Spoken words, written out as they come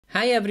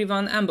Hi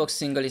everyone,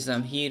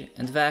 Unboxingalism here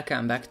and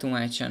welcome back to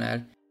my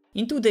channel.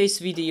 In today's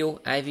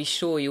video I will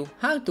show you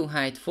how to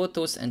hide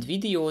photos and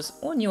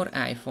videos on your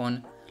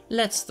iPhone.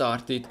 Let's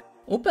start it.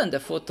 Open the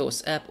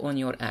Photos app on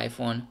your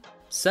iPhone.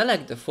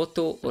 Select the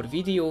photo or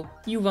video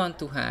you want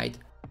to hide.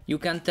 You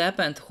can tap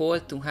and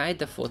hold to hide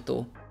the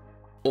photo.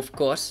 Of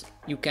course,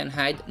 you can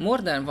hide more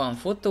than one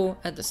photo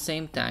at the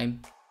same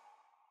time.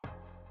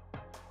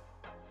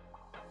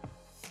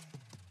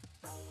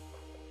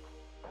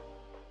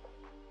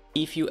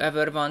 If you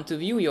ever want to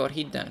view your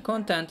hidden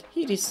content,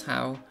 here is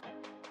how.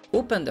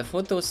 Open the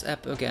Photos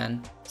app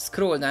again,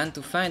 scroll down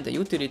to find the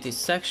Utilities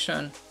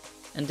section,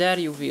 and there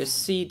you will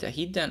see the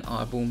hidden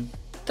album.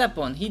 Tap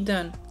on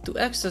Hidden to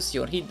access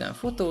your hidden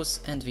photos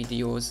and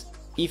videos.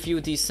 If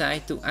you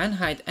decide to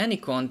unhide any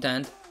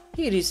content,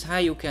 here is how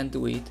you can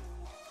do it.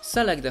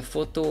 Select the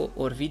photo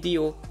or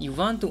video you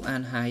want to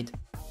unhide.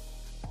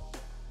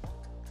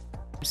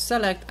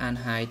 Select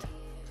Unhide.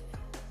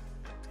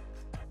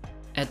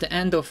 At the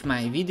end of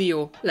my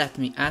video, let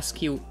me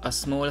ask you a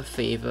small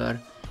favor.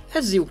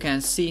 As you can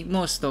see,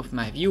 most of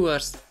my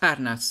viewers are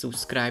not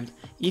subscribed.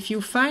 If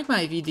you find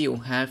my video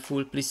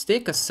helpful, please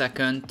take a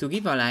second to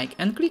give a like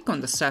and click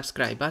on the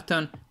subscribe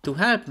button to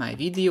help my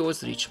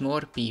videos reach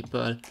more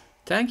people.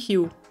 Thank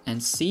you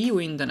and see you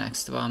in the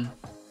next one.